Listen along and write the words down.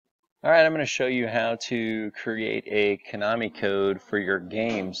Alright, I'm going to show you how to create a Konami code for your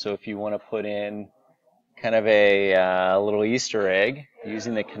game. So if you want to put in kind of a little Easter egg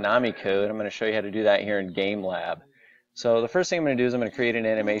using the Konami code, I'm going to show you how to do that here in Game Lab. So the first thing I'm going to do is I'm going to create an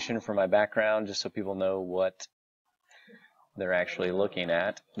animation for my background just so people know what they're actually looking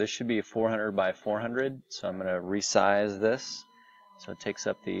at. This should be 400 by 400, so I'm going to resize this so it takes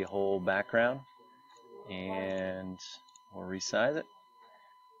up the whole background, and we'll resize it.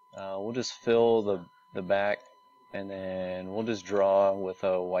 We'll just fill the back, and then we'll just draw with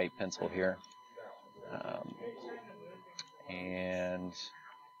a white pencil here. And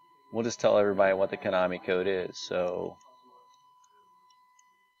we'll just tell everybody what the Konami code is. So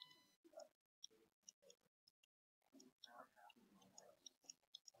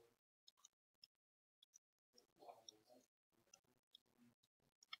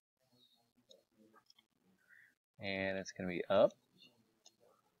and it's going to be up,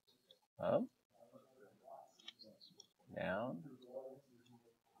 up, down,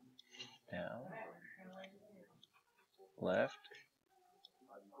 down, left,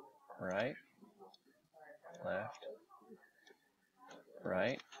 right, left,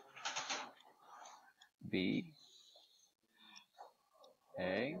 right, B,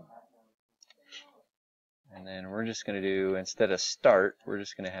 A, and then we're just going to do, instead of start, we're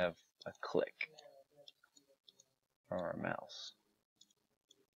just going to have a click from our mouse.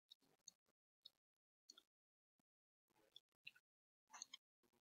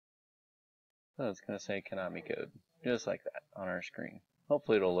 So it's going to say Konami code, just like that on our screen.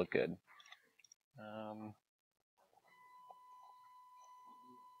 Hopefully it'll look good.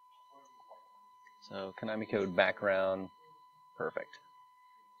 So Konami code background, perfect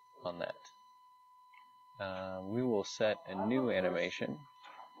on that. We will set a new animation,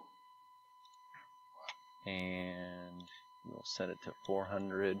 and we'll set it to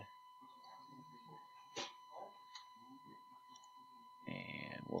 400,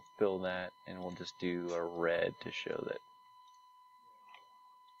 and we'll fill that, and we'll just do a red to show that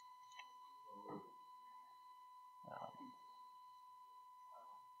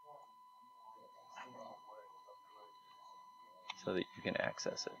so that you can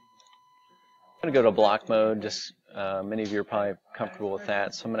access it. I'm going to go to block mode. Just many of you are probably comfortable with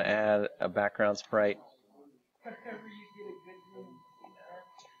that, so I'm going to add a background sprite.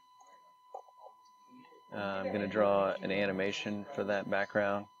 I'm going to draw an animation for that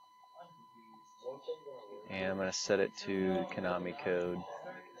background, and I'm going to set it to Konami code,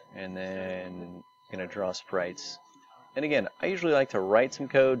 and then I'm going to draw sprites. And again, I usually like to write some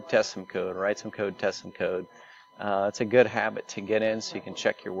code, test some code, write some code, test some code. It's a good habit to get in so you can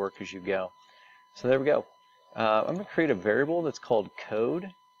check your work as you go. So there we go. I'm going to create a variable that's called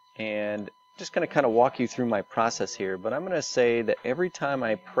code, and just going to kind of walk you through my process here, but I'm going to say that every time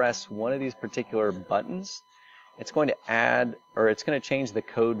I press one of these particular buttons, it's going to add, or it's going to change the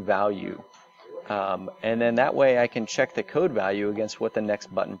code value. And then that way I can check the code value against what the next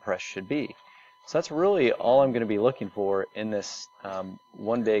button press should be. So that's really all I'm going to be looking for in this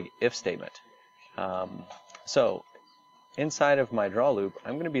one big if statement. So inside of my draw loop,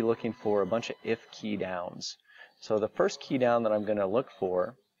 I'm going to be looking for a bunch of if key downs. So the first key down that I'm going to look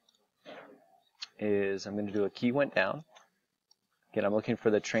for is I'm going to do a key went down. Again, I'm looking for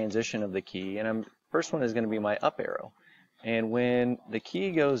the transition of the key, and first one is going to be my up arrow. And when the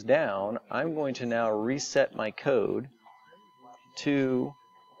key goes down, I'm going to now reset my code to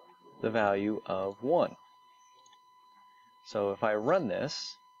the value of 1. So if I run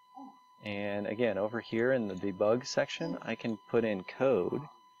this, and again, over here in the debug section, I can put in code,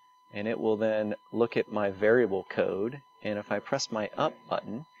 and it will then look at my variable code, and if I press my up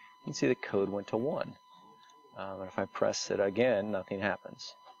button, you can see the code went to 1. And if I press it again, nothing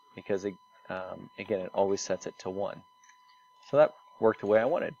happens, because again, it always sets it to 1. So that worked the way I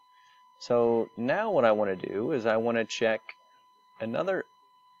wanted. So now what I want to do is I want to check another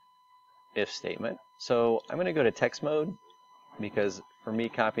if statement. So I'm going to go to text mode, because for me,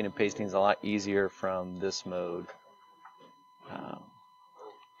 copying and pasting is a lot easier from this mode.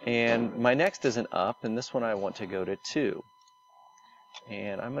 And my next is an up, and this one I want to go to 2.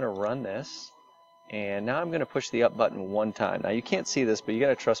 And I'm going to run this, and now I'm going to push the up button one time. Now you can't see this, but you got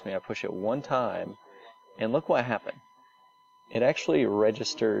to trust me. I push it one time, and look what happened. It actually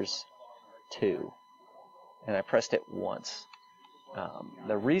registers 2, and I pressed it once.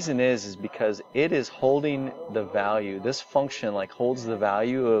 The reason is because it is holding the value. This function holds the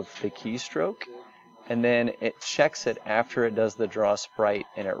value of the keystroke, and then it checks it after it does the draw sprite,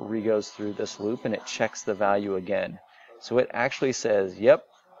 and it re-goes through this loop, and it checks the value again. So it actually says, yep,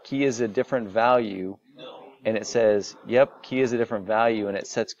 key is a different value and it says, yep, key is a different value, and it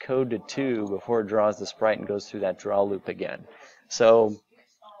sets code to 2 before it draws the sprite and goes through that draw loop again. So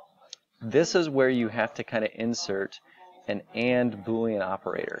this is where you have to kind of insert an AND Boolean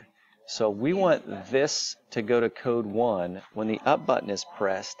operator. So we want this to go to code 1 when the up button is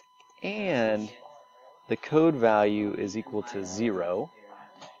pressed and the code value is equal to 0.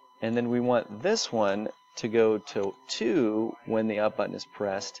 And then we want this one to go to 2 when the up button is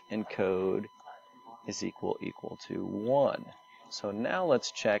pressed and code is equal to 1. So now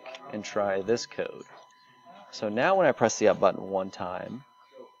let's check and try this code. So now when I press the up button one time,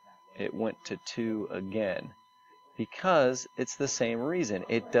 it went to 2 again, because it's the same reason.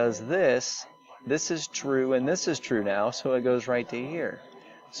 It does this is true, and this is true now, so it goes right to here.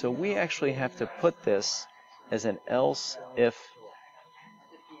 So we actually have to put this as an else if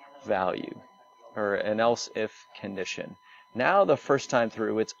value, or an else if condition. Now the first time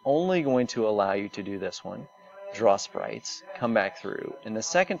through, it's only going to allow you to do this one, draw sprites, come back through. And the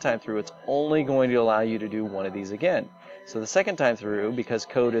second time through, it's only going to allow you to do one of these again. So the second time through, because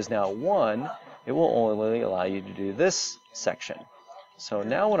code is now 1, it will only allow you to do this section. So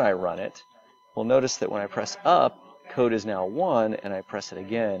now when I run it, we'll notice that when I press up, code is now 1, and I press it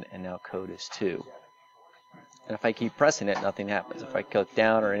again, and now code is 2. And if I keep pressing it, nothing happens. If I click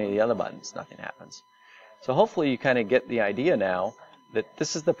down or any of the other buttons, nothing happens. So hopefully you kind of get the idea now that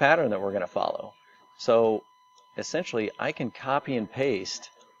this is the pattern that we're going to follow. So essentially, I can copy and paste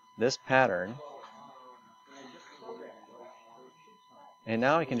this pattern, and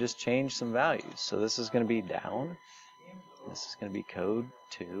now I can just change some values. So this is going to be down. This is going to be code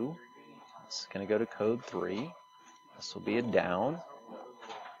 2. This is going to go to code 3. This will be a down.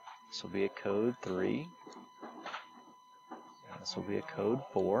 This will be a code 3. This will be a code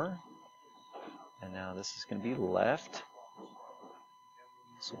 4. And now this is going to be left.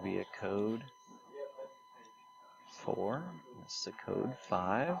 This will be a code 4. This is a code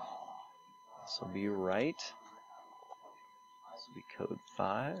 5. This will be right. This will be code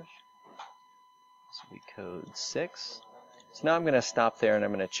 5. This will be code 6. So now I'm going to stop there and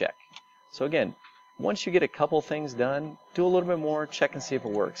I'm going to check. So again, once you get a couple things done, do a little bit more, check and see if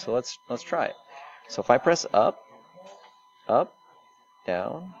it works. So let's try it. So if I press up,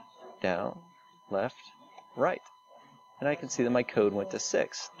 down, down, left, right, and I can see that my code went to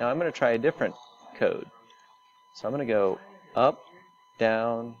 6. Now I'm going to try a different code. So I'm going to go up,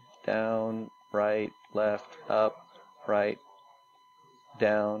 down, down, right, left, up, right,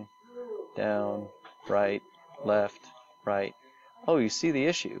 down, down, right, left, right. Oh, you see the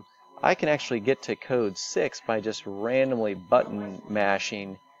issue. I can actually get to code 6 by just randomly button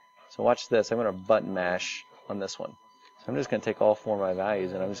mashing. So watch this. I'm going to button mash on this one. So I'm just going to take all 4 of my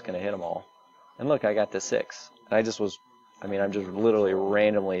values and I'm just going to hit them all. And look, I got to 6. And I'm just literally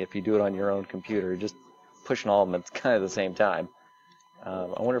randomly, if you do it on your own computer, just pushing all of them at kind of the same time. I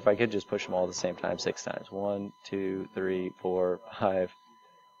wonder if I could just push them all at the same time 6 times. 1, 2, 3, 4, 5.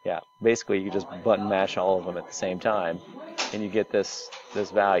 Yeah, basically you just button mash all of them at the same time and you get this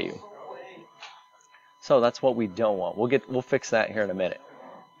value. So that's what we don't want. We'll fix that here in a minute.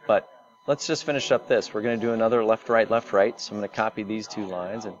 But let's just finish up this. We're going to do another left, right, left, right. So I'm going to copy these 2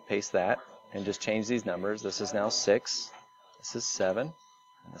 lines and paste that and just change these numbers. This is now 6. This is 7.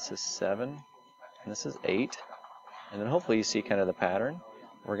 And this is 7. And this is 8. And then hopefully you see kind of the pattern.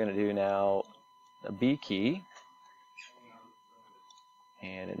 We're going to do now a B key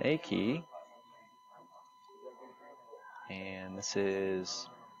and an A key. And this is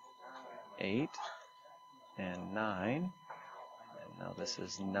 8 and 9. And now this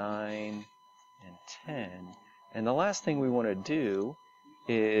is 9 and 10. And the last thing we want to do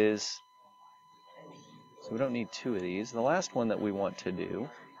is, so we don't need 2 of these. The last one that we want to do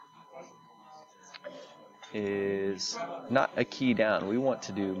is not a key down. We want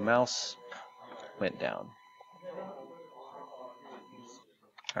to do mouse went down.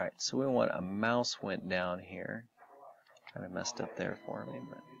 Alright, so we want a mouse went down here. Kind of messed up there for me,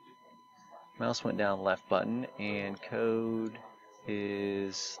 but mouse went down left button and code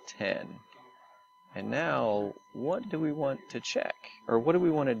is 10. And now what do we want to check? Or what do we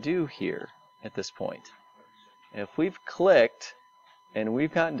want to do here at this point? If we've clicked and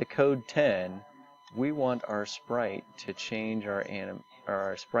we've gotten to code 10, we want our sprite to change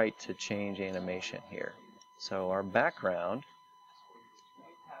our sprite to change animation here. So our background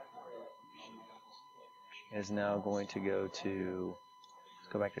is now going to go to,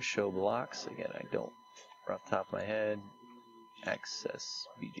 let's go back to show blocks. Again, I don't, off the top of my head, access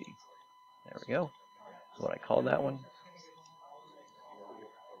BG. There we go. That's what I called that one.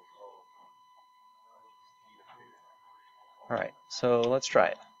 Alright, so let's try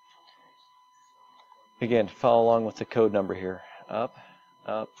it. Again, follow along with the code number here. Up,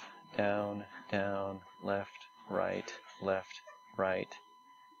 up, down, down, left, right,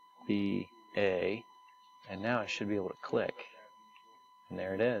 B, A, and now I should be able to click. And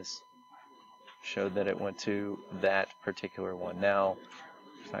there it is. Showed that it went to that particular one. Now,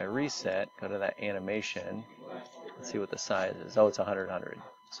 if I reset, go to that animation, let's see what the size is. Oh, it's 100, 100.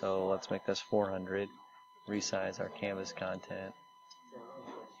 So let's make this 400, resize our canvas content,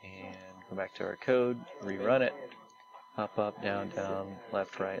 and go back to our code, rerun it, up, up, down, down,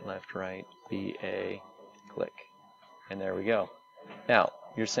 left, right, B, A, click. And there we go. Now,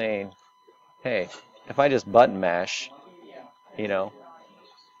 you're saying, hey, if I just button mash, you know,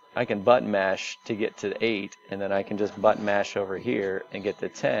 I can button mash to get to 8, and then I can just button mash over here and get to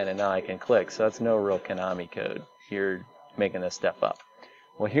 10, and now I can click. So that's no real Konami code. You're making this step up.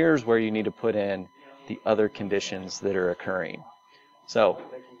 Well, here's where you need to put in the other conditions that are occurring. So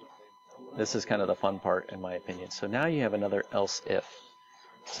this is kind of the fun part, in my opinion. So now you have another else if.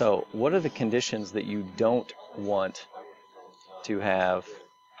 So what are the conditions that you don't want to have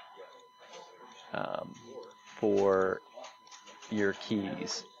for your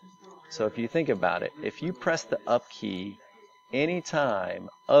keys? So if you think about it, if you press the up key anytime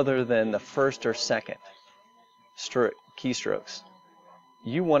other than the first or second keystrokes,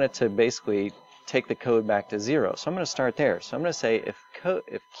 you want it to basically take the code back to 0. So I'm going to start there. So I'm going to say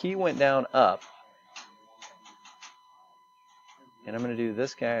if key went down up, and I'm going to do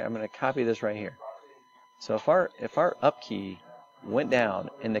this guy, I'm going to copy this right here. So if our up key went down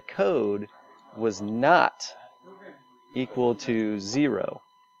and the code was not equal to 0,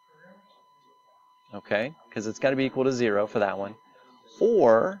 okay, because it's got to be equal to 0 for that one,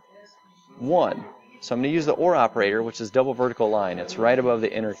 or 1. So I'm going to use the OR operator, which is double vertical line. It's right above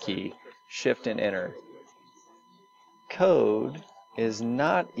the enter key, shift and enter. Code is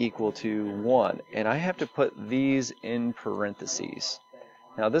not equal to 1, and I have to put these in parentheses.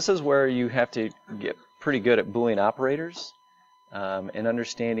 Now this is where you have to get pretty good at Boolean operators and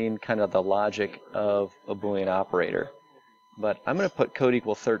understanding kind of the logic of a Boolean operator. But I'm going to put code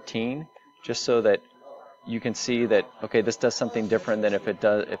equal 13 just so that you can see that, okay, this does something different than if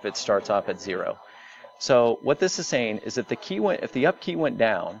it starts off at 0. So what this is saying is that if the up key went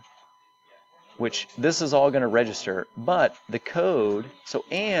down, which this is all going to register, but the code,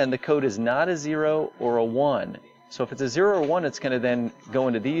 and the code is not a 0 or a 1. So if it's a 0 or 1, it's going to then go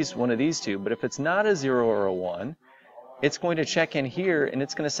into one of these two. But if it's not a 0 or a 1, it's going to check in here and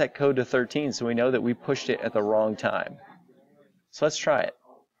it's going to set code to 13, so we know that we pushed it at the wrong time. So let's try it.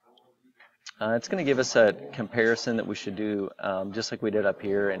 It's going to give us a comparison that we should do just like we did up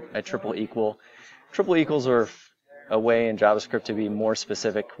here and a triple equal. Triple equals are a way in JavaScript to be more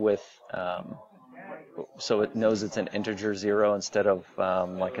specific with, so it knows it's an integer 0 instead of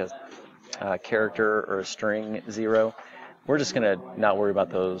like a character or a string 0. We're just going to not worry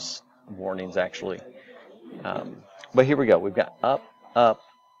about those warnings actually. But here we go. We've got up, up,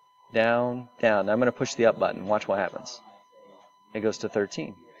 down, down. Now I'm going to push the up button. Watch what happens. It goes to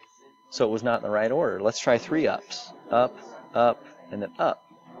 13. So it was not in the right order. Let's try 3 ups. Up, up, and then up.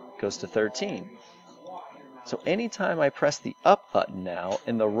 Goes to 13. So anytime I press the up button now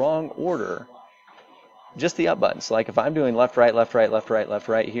in the wrong order, just the up button. So like if I'm doing left, right, left, right, left, right, left,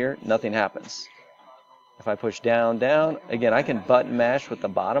 right here, nothing happens. If I push down, down, again, I can button mash with the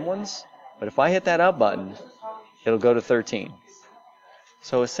bottom ones, but if I hit that up button, it'll go to 13.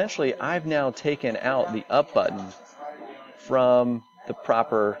 So essentially, I've now taken out the up button from the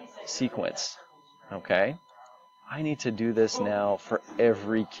proper sequence. Okay? I need to do this now for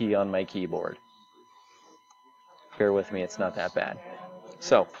every key on my keyboard. Bear with me, it's not that bad.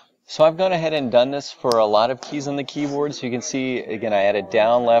 So I've gone ahead and done this for a lot of keys on the keyboard. So you can see, again, I added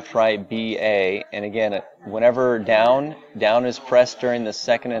down, left, right, B, A. And again, whenever down is pressed during the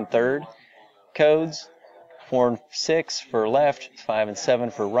second and third codes, 4 and 6 for left, 5 and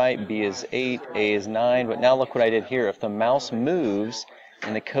 7 for right, B is 8, A is 9. But now look what I did here. If the mouse moves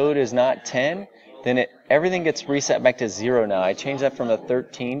and the code is not 10, then everything gets reset back to 0 now. I changed that from a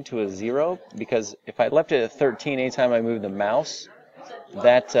 13 to a 0 because if I left it at 13 anytime I moved the mouse,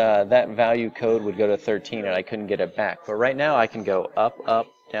 that value code would go to 13 and I couldn't get it back. But right now I can go up, up,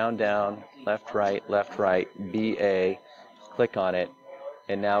 down, down, left, right, B, A, click on it,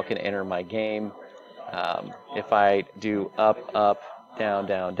 and now can enter my game. If I do up, up, down,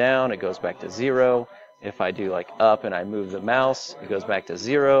 down, down, it goes back to 0. If I do like up and I move the mouse, it goes back to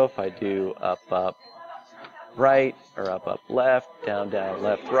 0. If I do up, up, right, or up, up, left, down, down,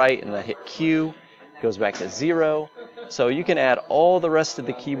 left, right, and I hit Q, it goes back to 0. So you can add all the rest of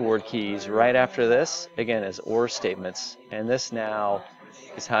the keyboard keys right after this, again, as OR statements. And this now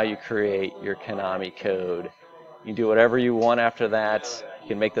is how you create your Konami code. You can do whatever you want after that. You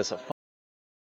can make this a